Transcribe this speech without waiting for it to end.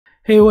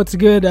Hey, what's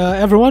good,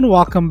 everyone?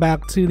 Welcome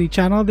back to the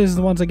channel. This is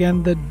once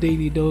again the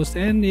Daily Dose,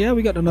 and yeah,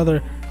 we got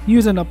another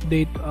news and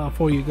update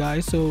for you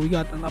guys. So we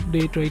got an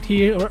update right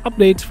here, or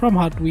updates from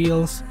Hot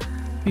Wheels.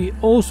 We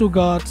also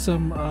got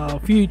some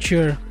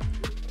future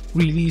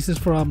releases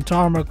from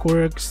Tarmac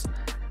Works,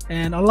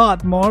 and a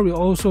lot more. We'll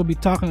also be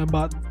talking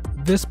about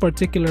this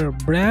particular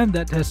brand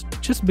that has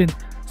just been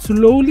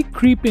slowly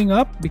creeping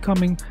up,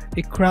 becoming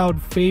a crowd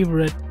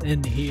favorite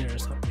in here.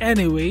 So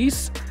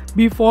anyways,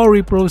 before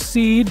we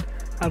proceed,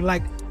 I'd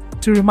like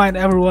to remind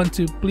everyone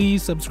to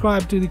please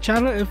subscribe to the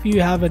channel if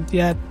you haven't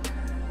yet.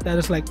 That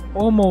is like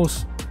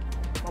almost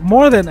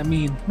more than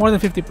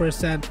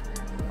 50%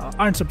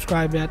 aren't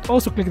subscribed yet.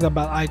 Also click the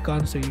bell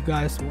icon so you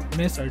guys won't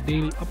miss our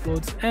daily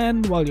uploads,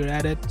 and while you're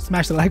at it,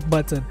 smash the like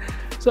button.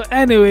 So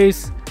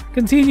anyways,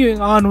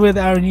 continuing on with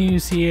our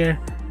news here,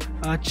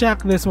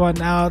 check this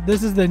one out.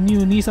 This is the new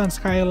Nissan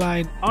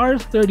Skyline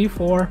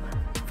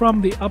R34 from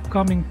the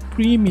upcoming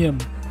premium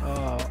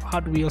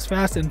Hot Wheels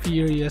Fast and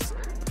Furious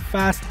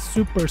Fast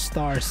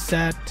Superstar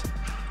set.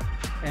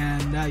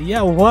 And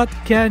yeah, what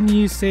can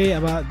you say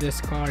about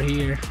this car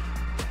here?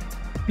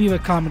 Leave a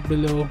comment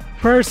below.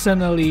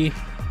 Personally,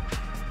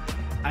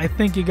 I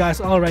think you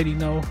guys already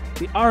know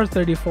the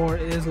R34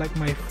 is like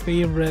my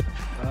favorite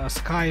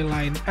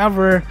Skyline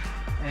ever,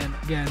 and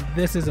again,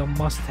 this is a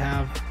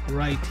must-have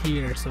right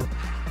here. So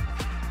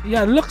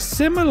yeah, it looks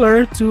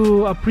similar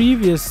to a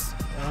previous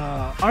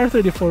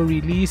R34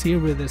 release here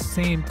with the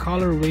same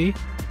colorway.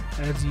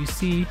 As you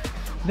see,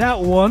 that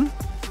one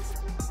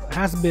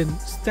has been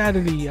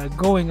steadily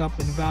going up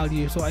in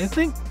value, so I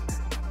think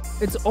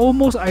it's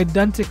almost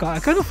identical. I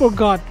kind of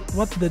forgot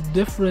what the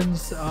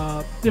differences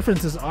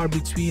are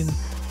between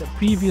the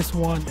previous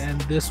one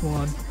and this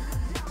one.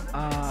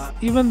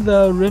 Even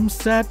the rim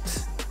set,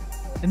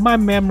 in my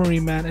memory,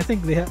 man, I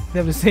think they have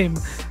the same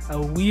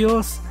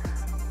wheels,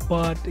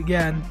 but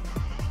again,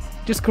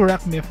 just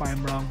correct me if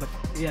I'm wrong. But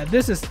yeah,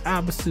 this is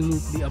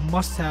absolutely a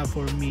must-have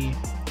for me.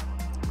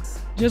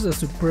 Just a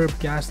superb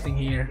casting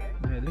here.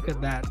 Look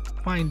at that,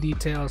 fine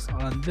details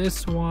on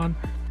this one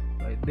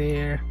right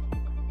there.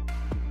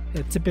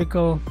 The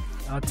typical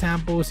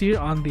tampos here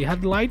on the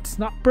headlights,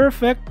 not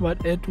perfect,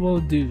 but it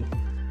will do.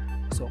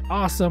 So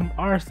awesome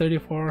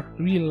R34,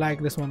 really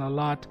like this one a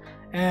lot.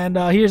 And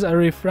here's a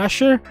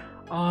refresher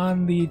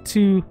on the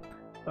two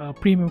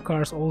premium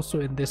cars also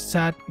in this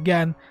set.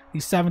 Again, the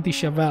 70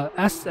 Chevelle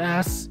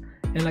SS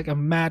in like a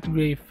matte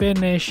gray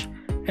finish,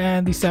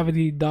 and the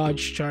 70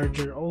 Dodge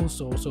Charger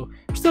also. So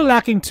you're still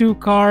lacking two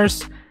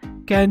cars.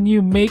 Can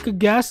you make a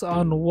guess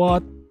on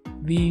what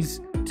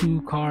these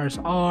two cars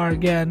are?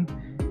 Again,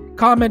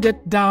 comment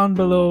it down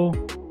below,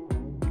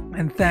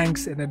 and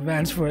thanks in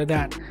advance for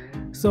that.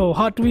 So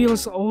Hot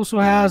Wheels also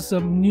has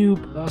some new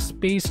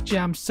Space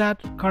Jam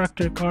set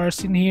character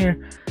cars in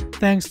here,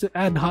 thanks to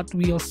Ed Hot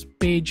Wheels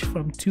page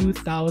from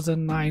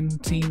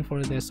 2019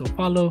 for this. So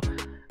follow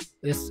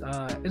this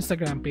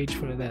Instagram page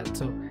for that.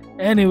 So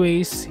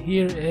anyways,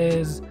 here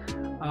is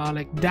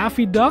like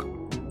Daffy Duck,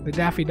 the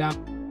Daffy Duck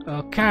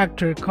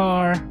character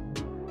car.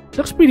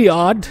 Looks pretty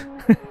odd.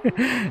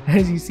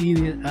 As you see,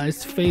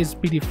 his face is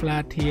pretty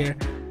flat here,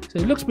 so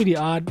it looks pretty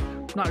odd.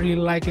 Not really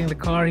liking the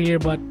car here,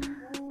 but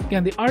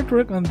again, the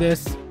artwork on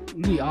this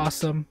really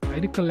awesome. I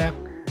do collect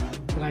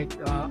like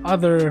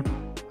other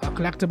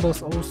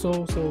collectibles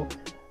also. So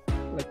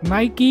like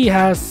Nike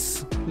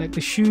has like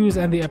the shoes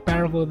and the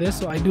apparel for this,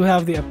 so I do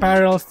have the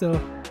apparel,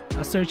 still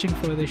searching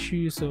for the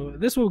shoes, so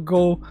this will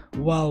go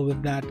well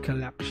with that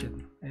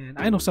collection. And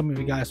I know some of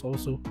you guys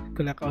also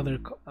collect other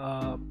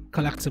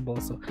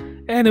collectibles. So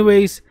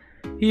anyways,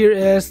 here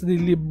is the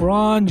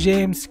LeBron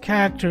James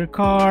character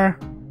car.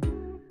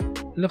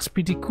 Looks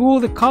pretty cool.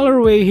 The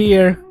colorway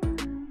here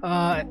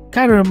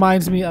kind of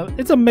reminds me of,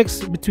 it's a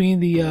mix between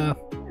the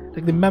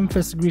like the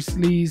Memphis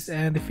Grizzlies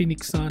and the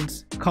Phoenix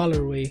Suns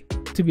colorway,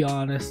 to be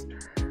honest.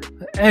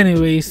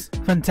 Anyways,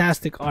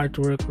 fantastic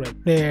artwork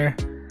right there.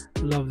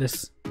 Love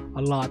this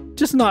a lot.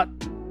 Just not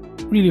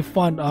really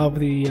fond of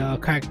the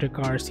character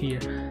cars here.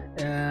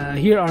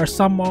 Here are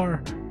some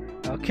more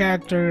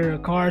character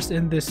cars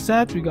in this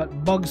set. We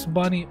got Bugs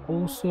Bunny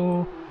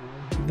also,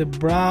 the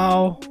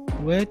Brow,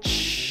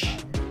 which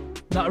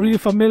not really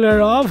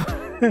familiar of.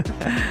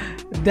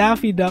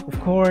 Daffy Duck, of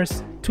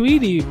course,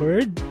 Tweety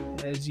Bird,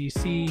 as you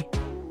see.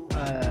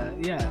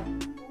 Yeah,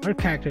 her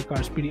character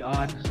car is pretty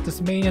odd.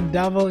 Tasmanian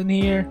Devil in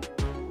here,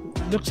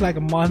 looks like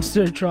a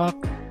monster truck.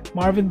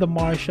 Marvin the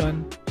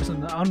Martian, just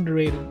an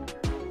underrated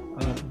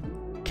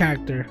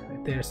character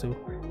right there. So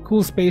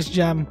cool Space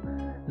Jam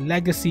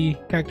Legacy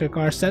character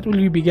car set. Will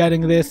you be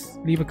getting this?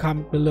 Leave a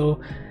comment below.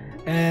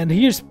 And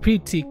here's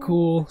pretty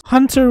cool.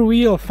 Hunter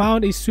Wheel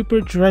found a super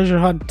treasure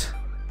hunt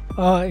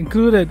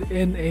included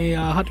in a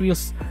Hot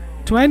Wheels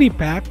 20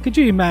 pack. Could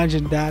you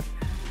imagine that?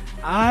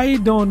 I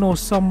don't know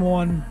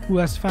someone who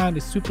has found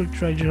a super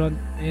treasure hunt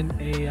in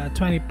a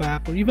 20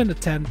 pack, or even a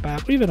 10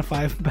 pack, or even a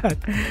 5 pack.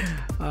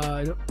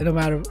 In a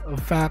matter of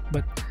fact,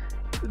 but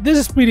this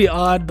is pretty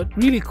odd but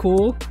really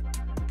cool.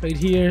 Right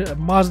here, a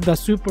Mazda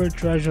super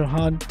treasure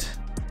hunt.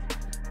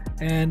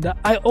 And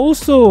I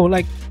also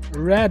like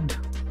read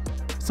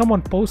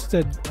someone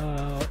posted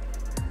a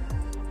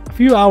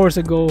few hours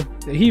ago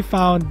that he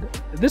found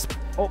this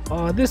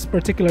this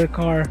particular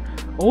car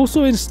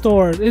also in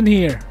store in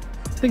here.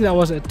 I think that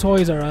was at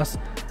Toys R Us.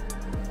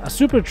 A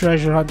super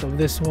treasure hunt of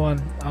this one.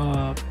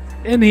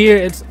 In here,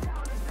 it's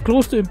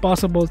close to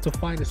impossible to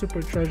find a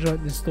super treasure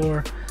hunt in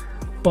store,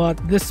 but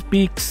this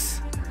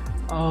speaks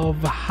of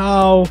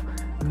how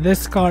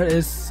this car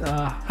is,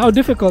 how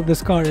difficult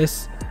this car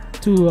is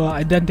to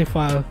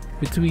identify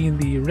between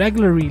the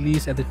regular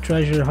release and the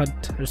treasure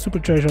hunt or super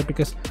treasure hunt,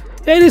 because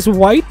it is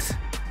white,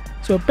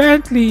 so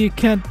apparently you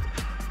can't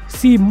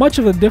see much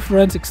of a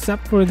difference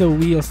except for the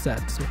wheel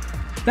set. So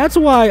that's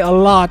why a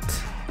lot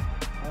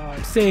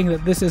are saying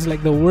that this is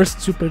like the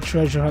worst super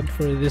treasure hunt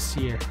for this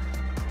year.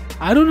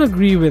 I don't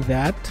agree with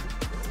that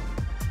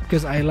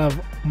because I love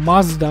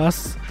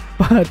Mazdas,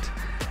 but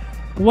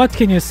what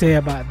can you say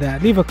about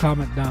that? Leave a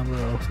comment down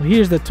below. So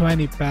here's the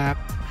 20 pack.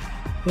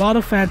 A lot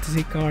of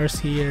fantasy cars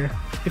here.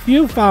 If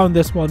you found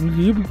this one,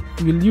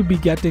 will you be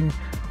getting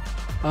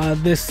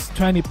this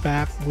 20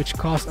 pack, which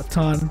costs a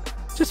ton,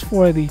 just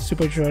for the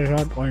super treasure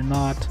hunt or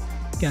not?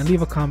 Again,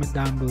 leave a comment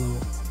down below.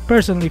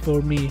 Personally,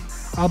 for me,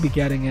 I'll be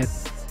getting it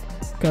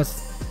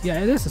because yeah,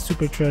 it is a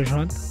super treasure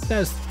hunt.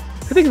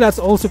 I think that's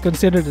also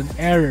considered an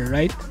error,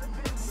 right?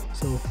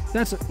 So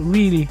that's a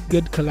really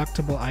good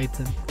collectible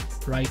item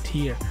right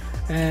here.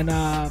 And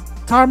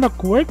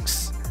Tarmac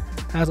Works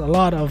has a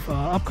lot of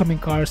upcoming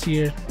cars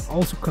here,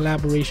 also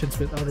collaborations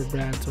with other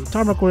brands. So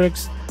Tarmac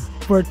Works,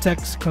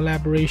 Vertex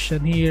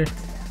collaboration here,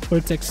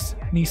 Vertex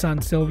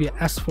Nissan Silvia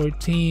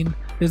S14.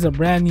 This is a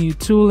brand new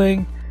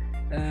tooling,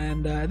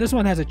 and this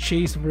one has a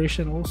chase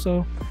version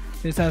also.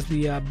 This has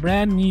the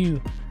brand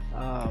new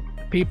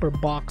paper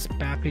box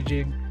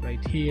packaging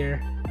right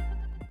here.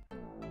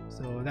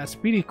 So that's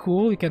pretty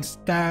cool. You can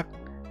stack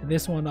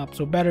this one up,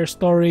 so better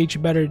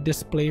storage, better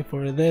display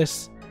for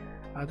this.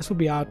 This will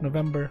be out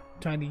November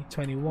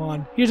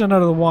 2021. Here's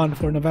another one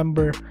for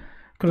November,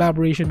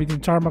 collaboration between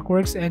Tarmac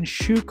Works and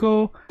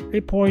Schuco,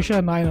 a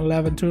Porsche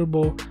 911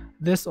 Turbo.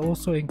 This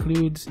also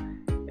includes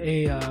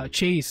a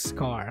chase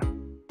car,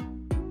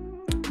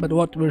 but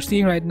what we're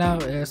seeing right now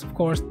is of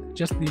course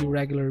just the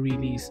regular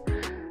release.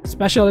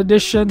 Special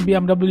edition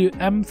BMW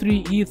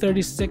M3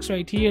 E36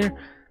 right here,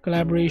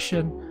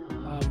 collaboration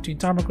between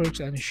Tarmac Works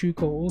and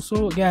Schuco.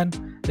 Also,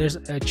 again, there's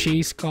a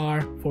chase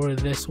car for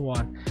this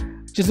one.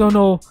 Just don't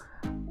know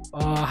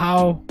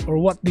how or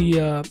what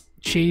the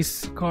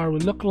chase car will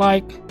look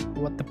like,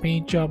 what the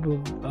paint job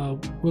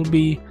will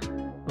be.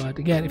 But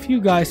again, if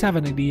you guys have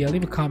an idea,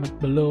 leave a comment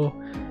below.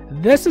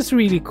 This is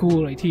really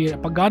cool right here,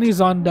 Pagani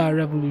Zonda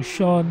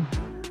Revolution.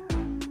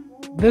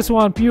 This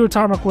one, pure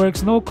Tarmac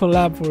Works, no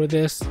collab for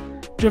this,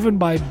 driven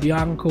by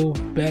Bianco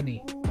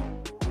Benny.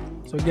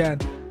 So again,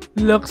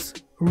 looks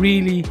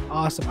really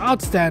awesome,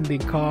 outstanding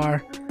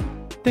car.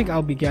 I think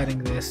I'll be getting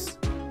this.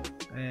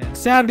 And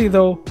sadly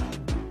though,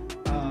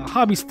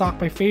 Hobby Stock,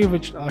 my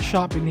favorite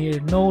shop in here,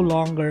 no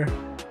longer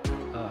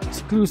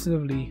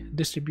exclusively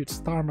distributes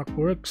Tarmac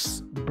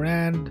Works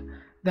brand.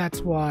 That's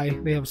why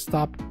they have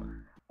stopped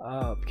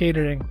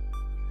catering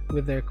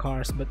with their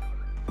cars, but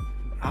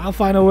I'll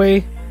find a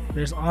way.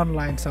 There's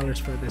online sellers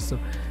for this. So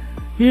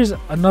here's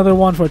another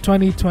one for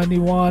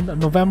 2021,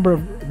 November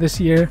of this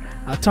year.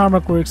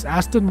 Tarmac Works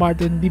Aston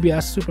Martin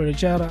DBS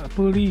Superleggera, a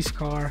police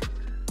car.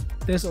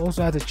 This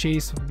also has a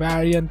chase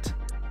variant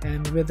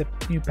and with the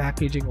new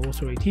packaging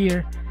also right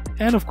here.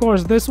 And of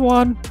course this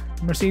one,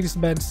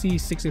 Mercedes-Benz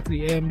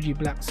C63 AMG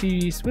Black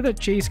Series with a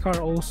chase car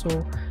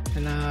also.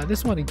 And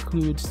this one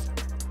includes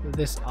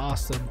this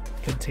awesome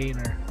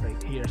container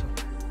right here. So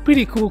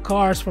pretty cool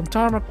cars from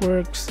Tarmac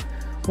Works.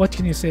 What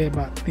can you say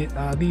about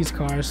these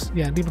cars?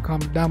 Yeah, leave a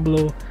comment down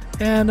below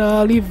and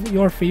leave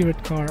your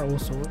favorite car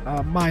also.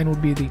 Mine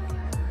would be the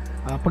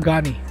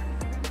Pagani.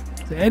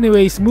 So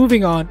anyways,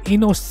 moving on,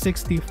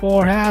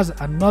 Inno64 has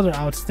another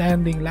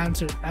outstanding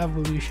Lancer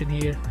Evolution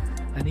here,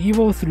 an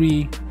Evo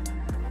 3.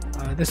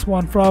 This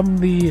one from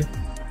the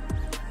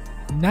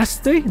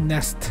Nest,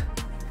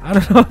 I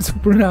don't know how to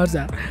pronounce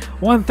that,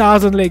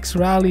 1000 Lakes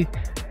Rally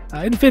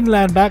in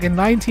Finland back in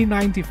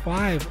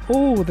 1995.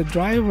 Oh, the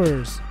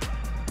drivers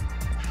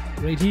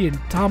right here,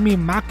 Tommy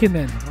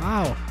Mäkinen.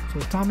 Wow, so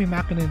Tommy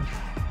Mäkinen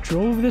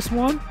drove this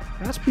one.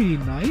 That's pretty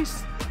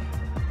nice.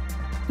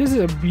 This is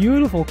a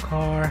beautiful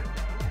car.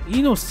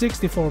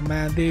 Inno64,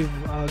 man, they've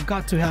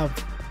got to have,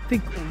 I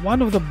think,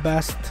 one of the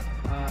best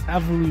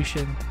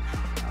Evolution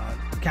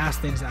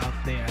castings out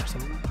there. So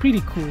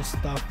pretty cool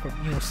stuff from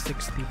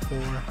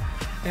Inno64.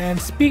 And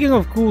speaking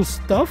of cool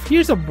stuff,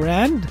 here's a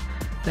brand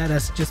that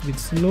has just been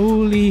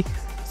slowly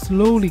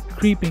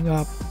creeping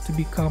up to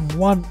become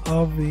one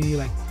of the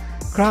like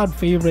crowd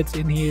favorites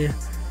in here.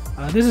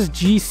 This is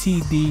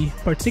GCD,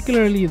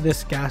 particularly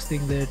this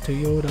casting, their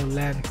Toyota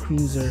Land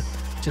Cruiser,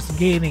 just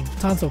gaining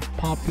tons of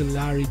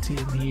popularity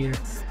in here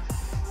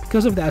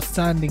because of the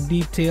outstanding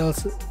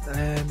details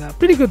and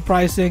pretty good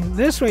pricing.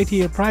 This right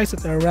here priced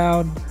at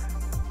around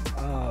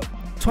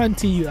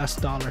 $20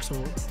 US,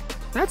 so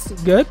that's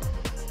good.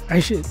 I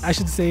should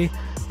say,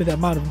 with the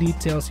amount of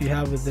details you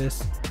have with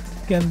this.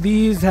 Again,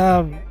 these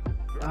have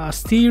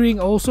steering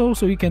also,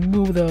 so you can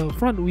move the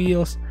front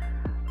wheels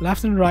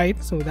left and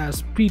right, so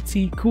that's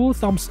pretty cool.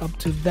 Thumbs up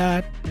to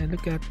that. And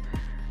look at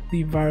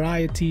the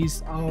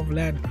varieties of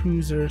Land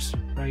Cruisers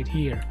right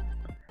here.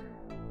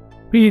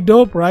 Pretty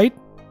dope, right?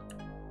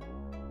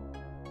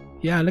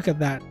 Yeah, look at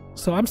that.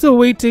 So I'm still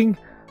waiting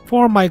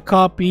for my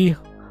copy.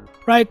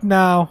 Right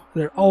now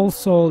they're all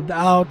sold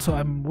out, so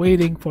I'm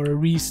waiting for a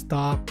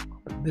restock.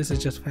 This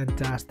is just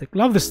fantastic.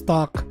 Love the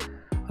stock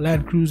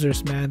Land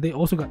Cruisers, man. They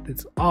also got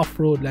this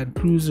off-road Land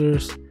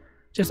Cruisers,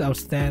 just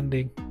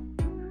outstanding.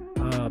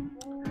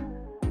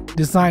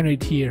 Design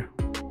right here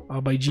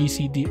by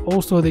GCD.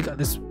 Also, they got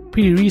this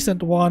pretty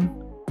recent one,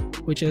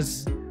 which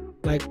is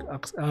like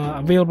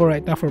available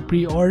right now for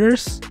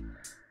pre-orders.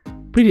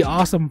 Pretty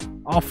awesome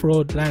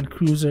off-road Land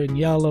Cruiser in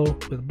yellow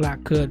with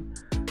black hood.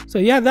 So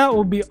yeah, that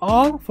will be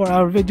all for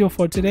our video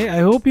for today. I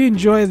hope you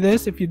enjoyed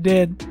this. If you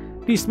did,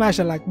 please smash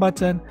the like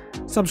button,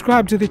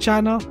 subscribe to the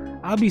channel.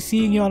 I'll be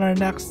seeing you on our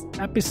next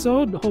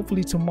episode,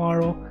 hopefully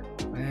tomorrow.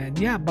 And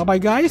yeah, bye bye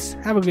guys,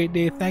 have a great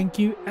day. Thank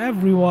you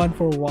everyone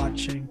for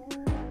watching.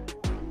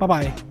 Bye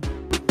bye.